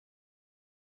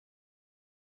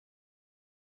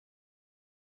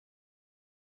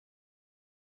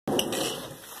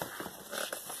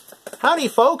Howdy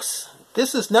folks,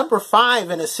 this is number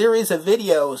 5 in a series of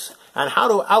videos on how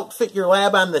to outfit your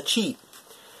lab on the cheap.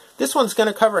 This one's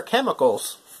going to cover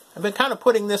chemicals. I've been kind of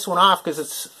putting this one off because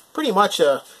it's pretty much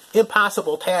a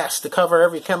impossible task to cover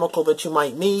every chemical that you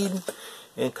might need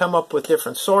and come up with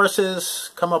different sources,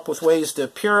 come up with ways to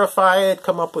purify it,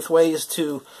 come up with ways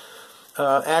to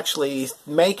actually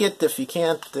make it if you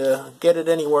can't get it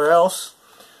anywhere else.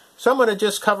 So I'm going to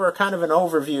just cover kind of an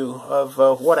overview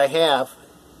of what I have.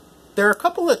 There are a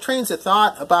couple of trains of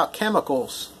thought about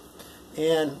chemicals,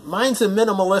 and mine's a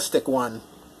minimalistic one.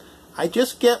 I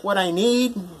just get what I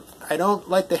need. I don't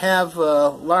like to have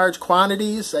large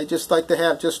quantities. I just like to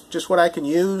have just what I can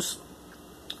use.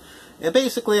 And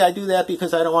basically I do that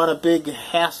because I don't want a big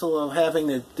hassle of having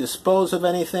to dispose of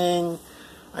anything.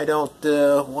 I don't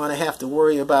want to have to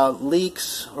worry about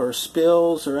leaks or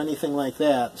spills or anything like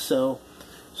that. So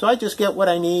I just get what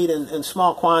I need in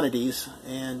small quantities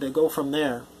and go from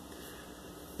there.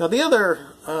 Now the other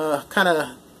kind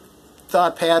of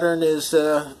thought pattern is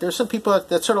there's some people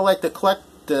that sort of like to collect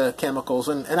chemicals,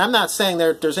 and I'm not saying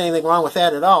there's anything wrong with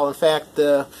that at all. In fact,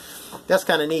 that's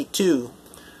kind of neat too.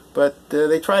 But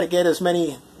they try to get as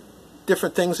many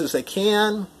different things as they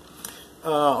can.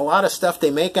 A lot of stuff they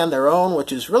make on their own,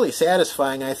 which is really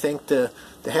satisfying, I think, to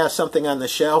have something on the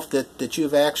shelf that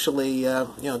you've actually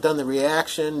done the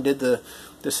reaction, did the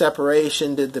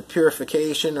separation, did the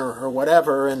purification or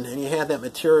whatever, and you have that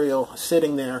material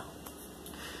sitting there.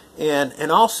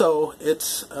 And also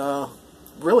it's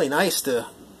really nice to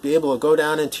be able to go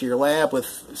down into your lab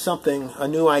with something, a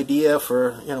new idea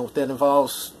for, that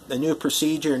involves a new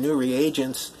procedure, new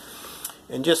reagents,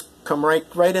 and just come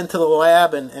right into the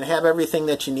lab and have everything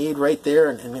that you need right there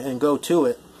and go to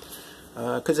it.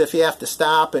 Because if you have to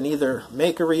stop and either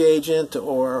make a reagent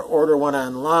or order one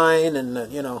online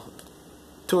and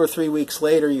 2 or 3 weeks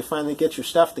later you finally get your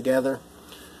stuff together,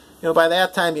 by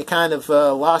that time you kind of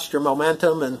lost your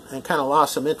momentum and kind of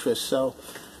lost some interest. So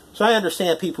I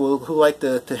understand people who like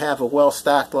to have a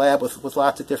well-stocked lab with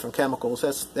lots of different chemicals.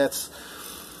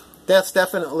 That's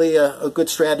definitely a good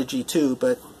strategy too.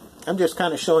 But I'm just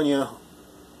kind of showing you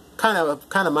kind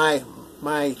of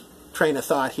my train of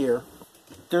thought here.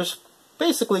 There's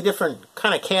basically different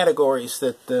kind of categories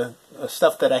that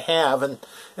stuff that I have, and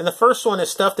the first one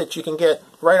is stuff that you can get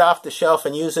right off the shelf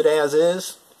and use it as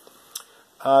is.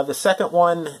 The second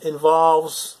one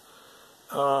involves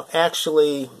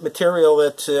actually material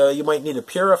that you might need to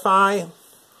purify,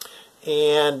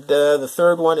 and the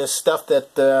third one is stuff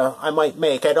that I might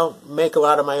make. I don't make a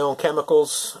lot of my own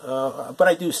chemicals, but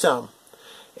I do some.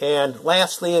 And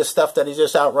lastly is stuff that I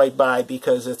just outright buy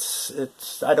because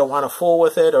I don't want to fool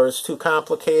with it, or it's too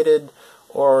complicated,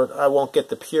 or I won't get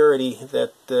the purity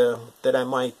that I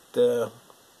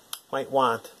might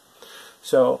want.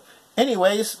 So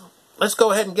anyways, let's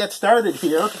go ahead and get started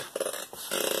here.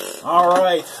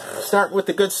 Alright, starting with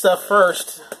the good stuff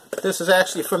first. This is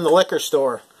actually from the liquor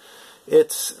store.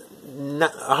 It's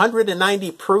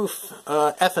 190 proof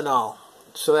ethanol.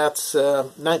 So that's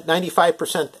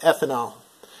 95% ethanol.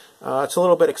 It's a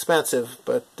little bit expensive,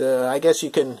 but I guess you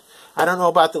can, I don't know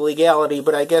about the legality,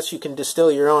 but I guess you can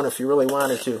distill your own if you really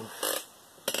wanted to.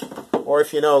 Or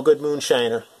if you know a good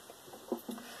moonshiner.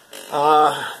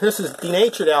 This is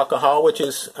denatured alcohol, which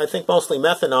is, I think, mostly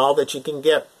methanol that you can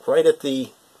get right at the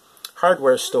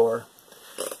hardware store.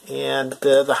 And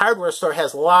the hardware store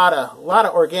has a lot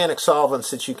of organic solvents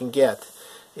that you can get.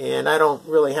 And I don't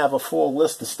really have a full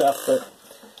list of stuff, but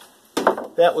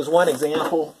that was one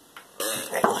example.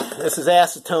 This is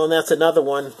acetone, that's another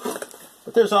one.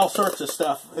 But there's all sorts of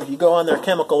stuff if you go on their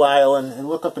chemical aisle and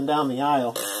look up and down the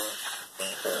aisle.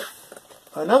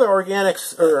 Another organic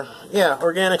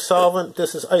solvent,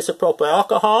 this is isopropyl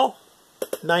alcohol,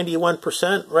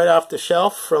 91% right off the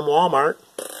shelf from Walmart.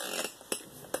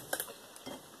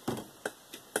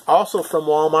 Also from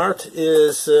Walmart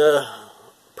is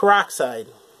peroxide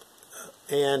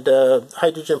and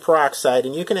hydrogen peroxide,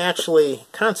 and you can actually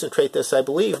concentrate this, I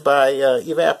believe, by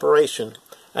evaporation.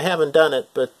 I haven't done it,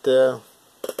 but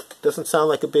doesn't sound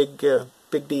like a big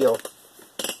deal.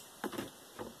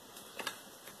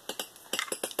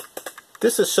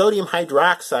 This is sodium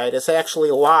hydroxide. It's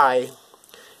actually lye,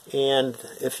 and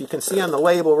if you can see on the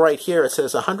label right here, it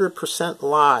says 100%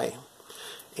 lye.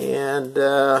 And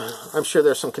I'm sure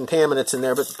there's some contaminants in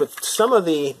there, but some of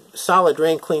the solid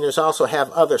drain cleaners also have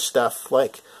other stuff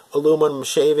like aluminum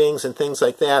shavings and things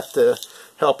like that to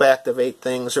help activate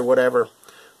things or whatever.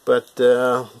 But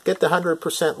get the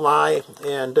 100% lye,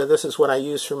 and this is what I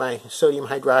use for my sodium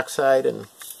hydroxide and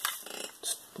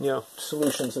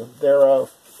solutions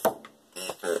thereof.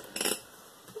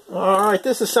 Alright,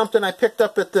 this is something I picked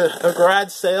up at a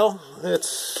garage sale.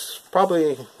 It's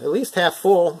probably at least half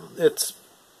full. It's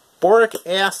boric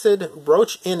acid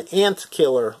roach and ant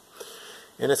killer.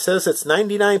 And it says it's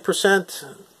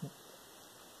 99%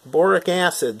 boric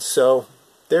acid. So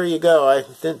there you go. I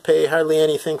didn't pay hardly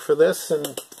anything for this,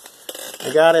 and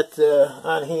I got it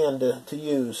on hand to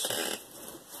use.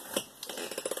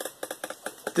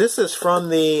 This is from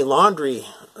the laundry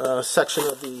section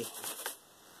of the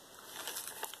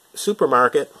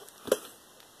supermarket.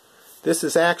 This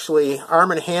is actually Arm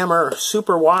 & Hammer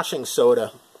Super Washing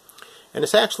Soda. And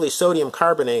it's actually sodium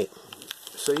carbonate.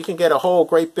 So you can get a whole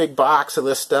great big box of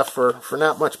this stuff for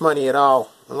not much money at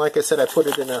all. And like I said, I put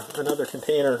it in another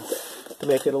container to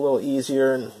make it a little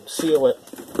easier and seal it.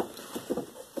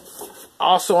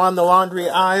 Also on the laundry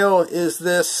aisle is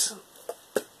this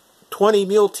 20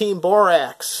 Mule Team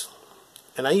Borax.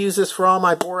 And I use this for all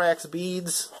my borax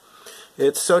beads.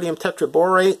 It's sodium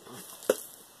tetraborate.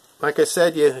 Like I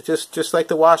said, you just like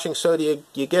the washing soda,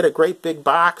 you get a great big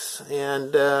box,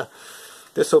 and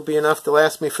this will be enough to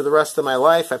last me for the rest of my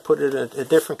life. I put it in a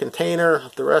different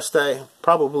container. The rest I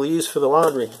probably use for the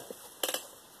laundry.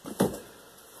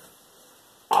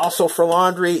 Also for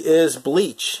laundry is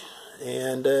bleach,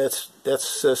 and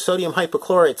that's sodium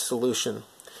hypochlorite solution.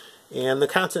 And the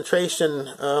concentration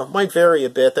might vary a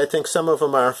bit. I think some of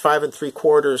them are 5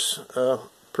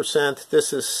 3/4%.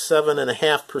 This is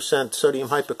 7.5% sodium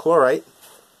hypochlorite.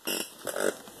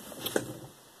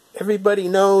 Everybody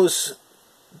knows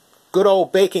good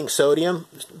old baking sodium.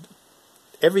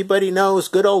 Everybody knows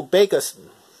good old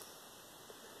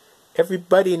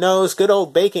Everybody knows good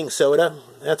old baking soda.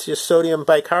 That's just sodium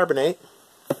bicarbonate.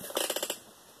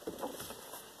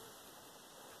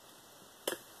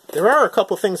 There are a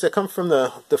couple things that come from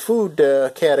the food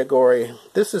category.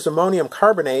 This is ammonium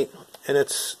carbonate, and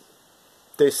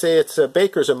they say it's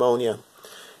baker's ammonia.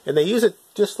 And they use it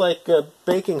just like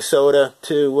baking soda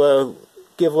to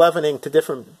give leavening to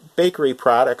different bakery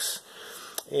products.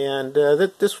 And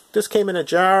this came in a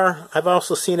jar. I've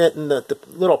also seen it in the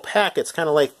little packets, kind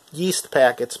of like yeast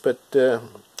packets, but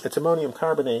it's ammonium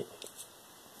carbonate.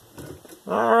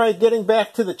 Alright, getting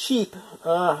back to the cheap,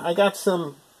 I got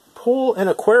some pool and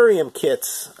aquarium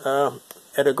kits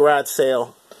at a garage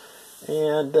sale.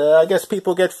 And I guess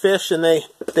people get fish and they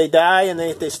die, and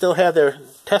they still have their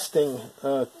testing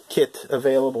kit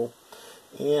available.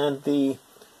 And the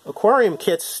aquarium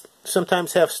kits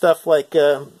sometimes have stuff like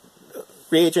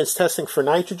reagents testing for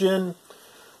nitrogen.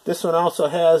 This one also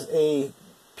has a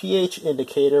pH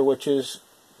indicator, which is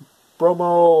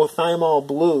bromothymol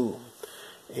blue.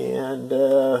 And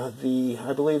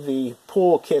I believe the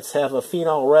pool kits have a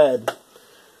phenol red.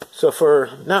 So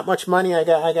for not much money, I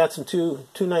got some two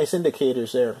nice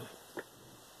indicators there.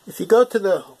 If you go to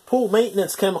the pool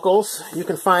maintenance chemicals, you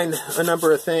can find a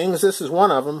number of things. This is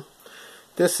one of them.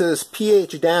 This is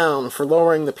pH down, for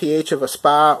lowering the pH of a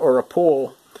spa or a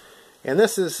pool. And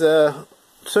this is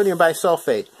sodium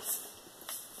bisulfate.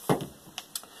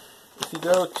 If you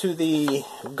go to the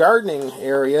gardening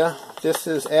area, this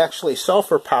is actually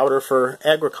sulfur powder for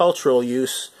agricultural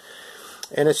use.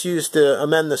 And it's used to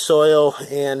amend the soil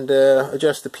and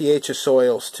adjust the pH of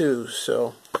soils too.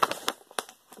 So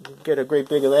you get a great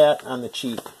big of that on the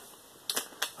cheap.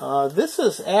 This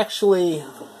is actually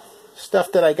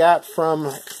stuff that I got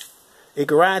from a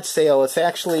garage sale. It's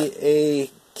actually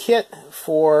a kit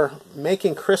for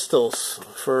making crystals,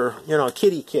 for, a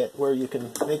kitty kit where you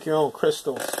can make your own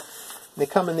crystals. They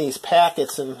come in these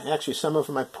packets, and actually some of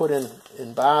them I put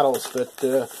in bottles. But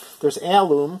there's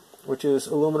alum, which is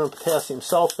aluminum potassium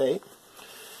sulfate.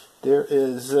 There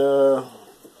is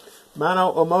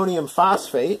monoammonium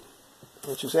phosphate,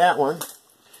 which is that one.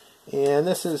 And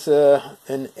this is an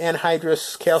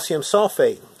anhydrous calcium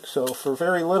sulfate. So for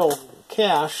very little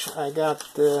cash, I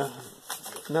got a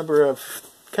number of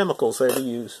chemicals there to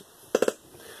use.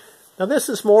 Now this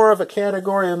is more of a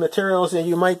category of materials that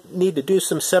you might need to do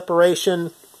some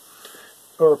separation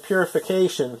or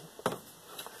purification.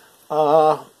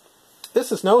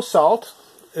 This is no salt.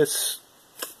 It's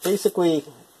basically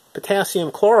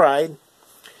potassium chloride,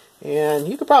 and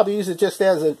you could probably use it just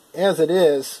as it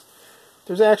is.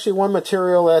 There's actually one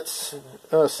material that's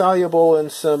soluble in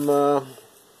some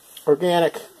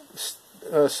organic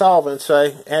solvents.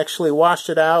 I actually washed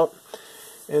it out,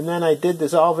 and then I did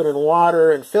dissolve it in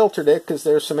water and filtered it, because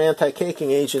there's some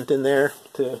anti-caking agent in there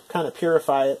to kind of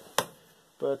purify it.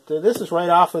 But this is right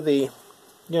off of the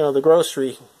the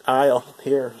grocery aisle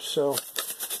here, so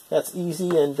that's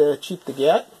easy and cheap to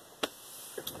get.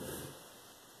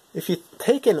 If you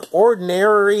take an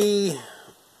ordinary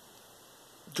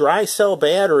dry cell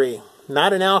battery,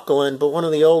 not an alkaline, but one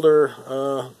of the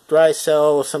older dry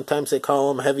cell, sometimes they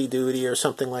call them heavy duty or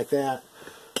something like that,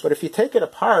 But if you take it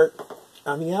apart,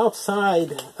 on the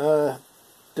outside,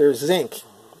 there's zinc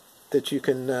that you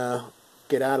can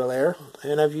get out of there,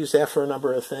 and I've used that for a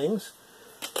number of things.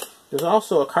 There's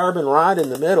also a carbon rod in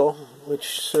the middle,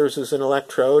 which serves as an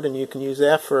electrode, and you can use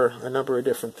that for a number of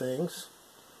different things.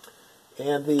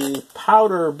 And the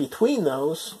powder between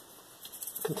those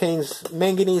contains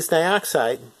manganese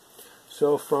dioxide.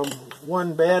 So from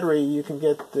one battery you can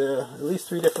get at least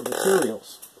 3 different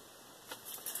materials.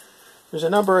 There's a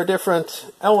number of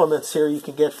different elements here you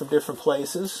can get from different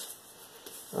places.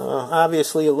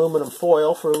 Obviously aluminum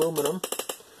foil for aluminum.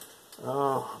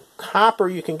 Copper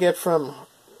you can get from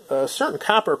certain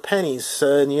copper pennies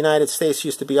in the United States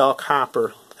used to be all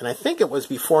copper. And I think it was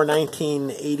before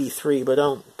 1983, but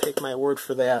don't take my word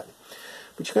for that.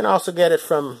 But you can also get it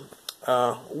from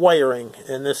wiring,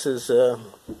 and this is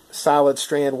solid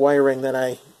strand wiring that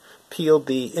I peeled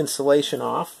the insulation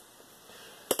off.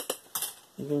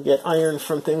 You can get iron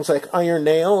from things like iron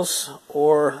nails,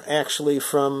 or actually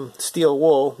from steel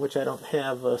wool, which I don't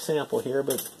have a sample here,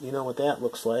 but you know what that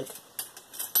looks like.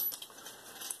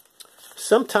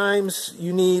 Sometimes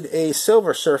you need a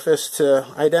silver surface to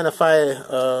identify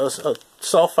a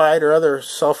sulfide or other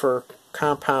sulfur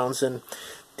compounds, and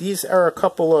these are a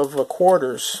couple of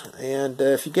quarters. And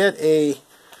if you get a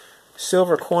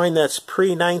silver coin that's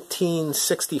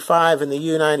pre-1965 in the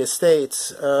United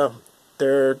States,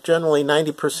 they're generally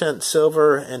 90%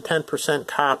 silver and 10%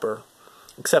 copper,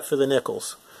 except for the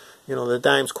nickels, you know, the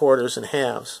dimes, quarters, and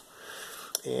halves.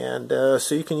 And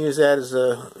so you can use that as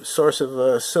a source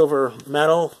of silver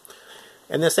metal.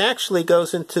 And this actually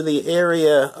goes into the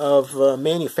area of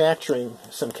manufacturing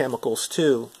some chemicals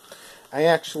too. I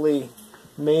actually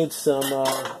made some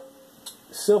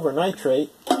silver nitrate,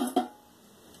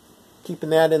 keeping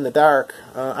that in the dark,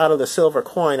 out of the silver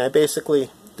coin. I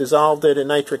basically dissolved it in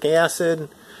nitric acid.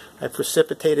 I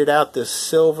precipitated out this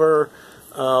silver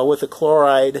with a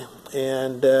chloride,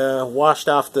 and washed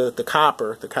off the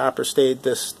copper. The copper stayed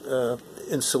this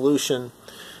in solution,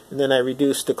 and then I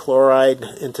reduced the chloride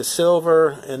into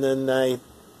silver, and then I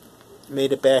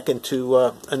made it back into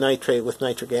a nitrate with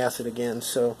nitric acid again.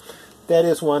 So that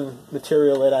is one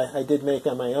material that I did make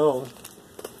on my own.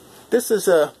 This is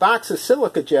a box of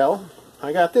silica gel.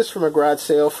 I got this from a garage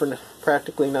sale for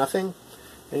practically nothing,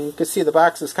 and you can see the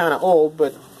box is kind of old,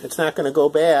 but it's not going to go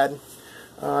bad.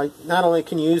 Not only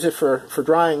can you use it for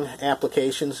drying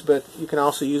applications, but you can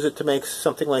also use it to make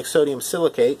something like sodium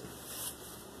silicate.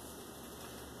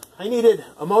 I needed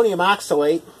ammonium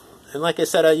oxalate, and like I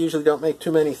said, I usually don't make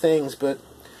too many things, but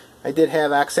I did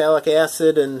have oxalic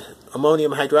acid and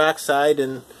ammonium hydroxide,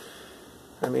 and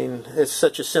I mean, it's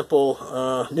such a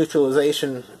simple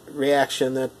neutralization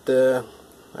reaction that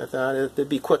I thought it'd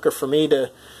be quicker for me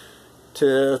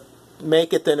to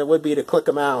make it than it would be to click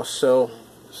a mouse. So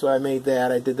I made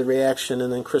that. I did the reaction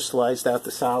and then crystallized out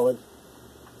the solid.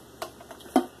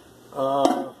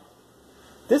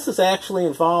 This actually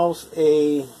involves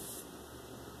a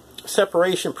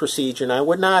separation procedure, and I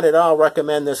would not at all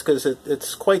recommend this because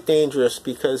it's quite dangerous,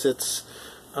 because it's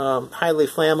highly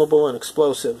flammable and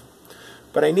explosive.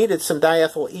 But I needed some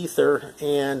diethyl ether,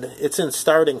 and it's in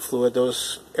starting fluid,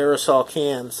 those aerosol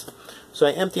cans. So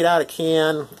I emptied out a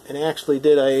can and actually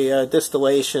did a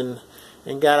distillation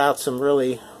and got out some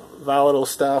really volatile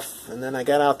stuff, and then I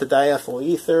got out the diethyl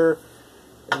ether,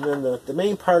 and then the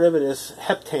main part of it is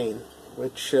heptane,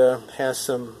 which has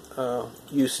some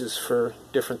uses for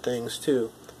different things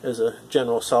too as a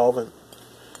general solvent.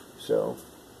 So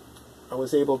I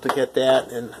was able to get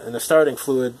that, and the starting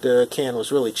fluid can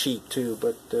was really cheap too,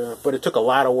 but it took a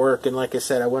lot of work, and like I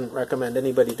said, I wouldn't recommend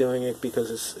anybody doing it because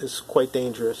it's quite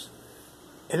dangerous.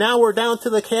 And now we're down to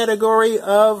the category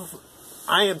of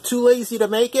I am too lazy to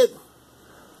make it,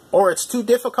 or it's too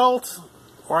difficult,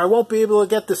 or I won't be able to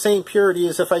get the same purity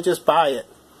as if I just buy it.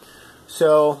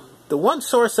 So the one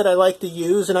source that I like to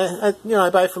use, and I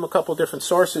buy from a couple different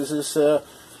sources, is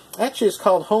actually it's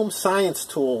called Home Science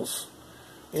Tools.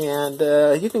 And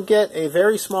you can get a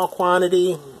very small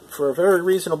quantity for a very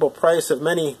reasonable price of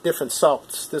many different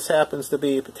salts. This happens to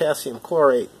be potassium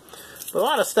chlorate. But a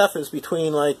lot of stuff is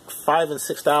between like $5 and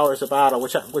 $6 a bottle,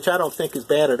 which I don't think is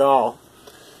bad at all.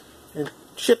 And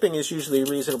shipping is usually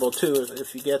reasonable too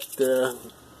if you get to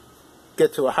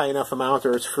a high enough amount,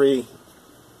 or it's free.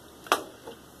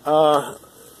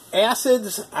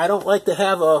 Acids, I don't like to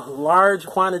have large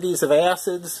quantities of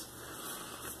acids.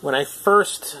 When I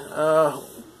first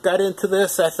got into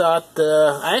this, I thought,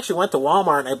 I actually went to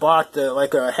Walmart and I bought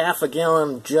like a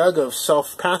half-a-gallon jug of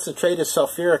concentrated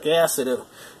sulfuric acid.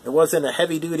 It was in a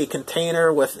heavy-duty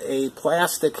container with a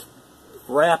plastic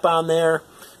wrap on there.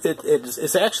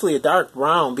 It's actually a dark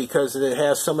brown because it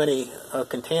has so many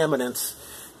contaminants.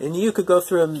 And you could go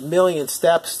through a million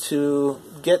steps to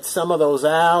get some of those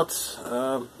out.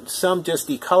 Some just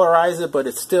decolorize it, but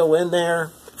it's still in there.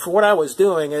 For what I was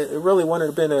doing, it really wouldn't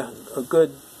have been a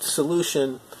good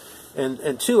solution.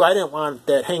 And two, I didn't want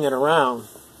that hanging around.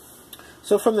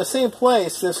 So from the same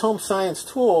place, this Home Science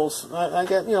Tools, I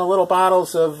got little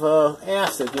bottles of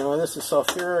acid. This is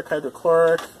sulfuric,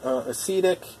 hydrochloric,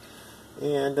 acetic,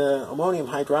 and ammonium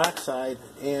hydroxide.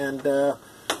 And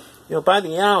by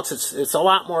the ounce, it's a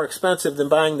lot more expensive than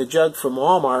buying the jug from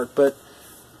Walmart. But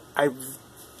I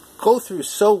go through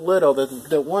so little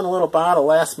that one little bottle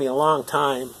lasts me a long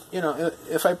time.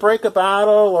 If I break a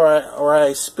bottle or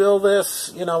I spill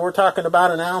this, we're talking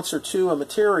about an ounce or two of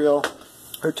material.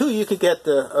 Or two, you could get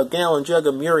a gallon jug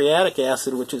of muriatic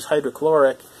acid, which is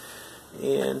hydrochloric.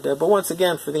 And but once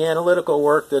again, for the analytical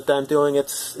work that I'm doing, it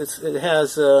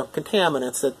has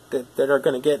contaminants that are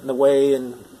going to get in the way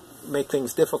and make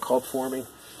things difficult for me.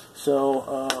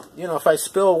 So if I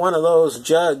spill one of those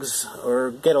jugs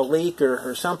or get a leak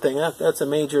or something, that's a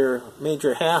major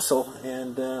hassle.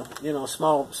 And a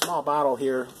small bottle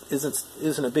here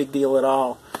isn't a big deal at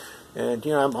all. And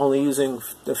I'm only using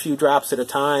a few drops at a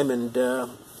time, and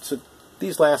so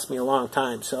these last me a long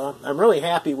time. So I'm really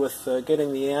happy with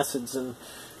getting the acids and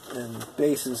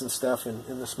bases and stuff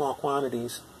in the small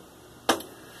quantities.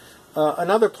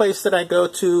 Another place that I go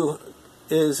to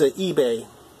is eBay,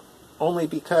 only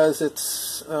because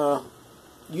it's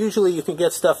usually you can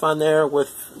get stuff on there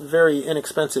with very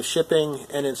inexpensive shipping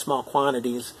and in small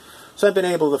quantities. So I've been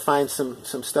able to find some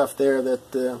stuff there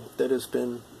that has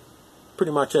been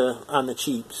pretty much on the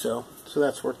cheap, so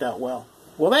that's worked out well.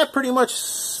 Well, that pretty much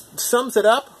sums it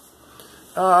up.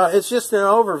 It's just an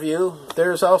overview.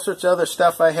 There's all sorts of other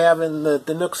stuff I have in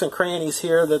the nooks and crannies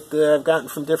here that I've gotten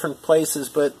from different places,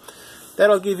 but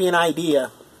that'll give you an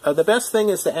idea. The best thing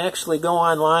is to actually go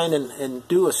online and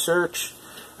do a search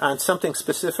on something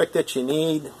specific that you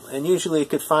need, and usually you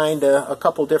could find a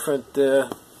couple different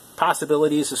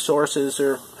possibilities of sources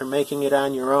or making it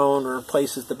on your own or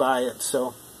places to buy it.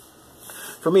 So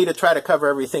for me to try to cover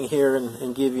everything here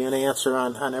and give you an answer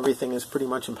on everything is pretty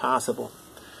much impossible.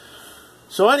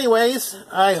 So anyways,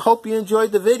 I hope you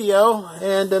enjoyed the video,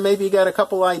 and maybe you got a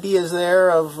couple ideas there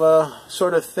of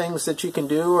sort of things that you can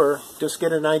do, or just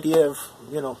get an idea of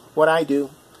what I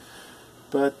do.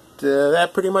 But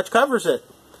that pretty much covers it.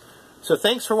 So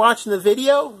thanks for watching the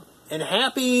video, and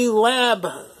happy lab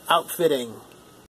outfitting.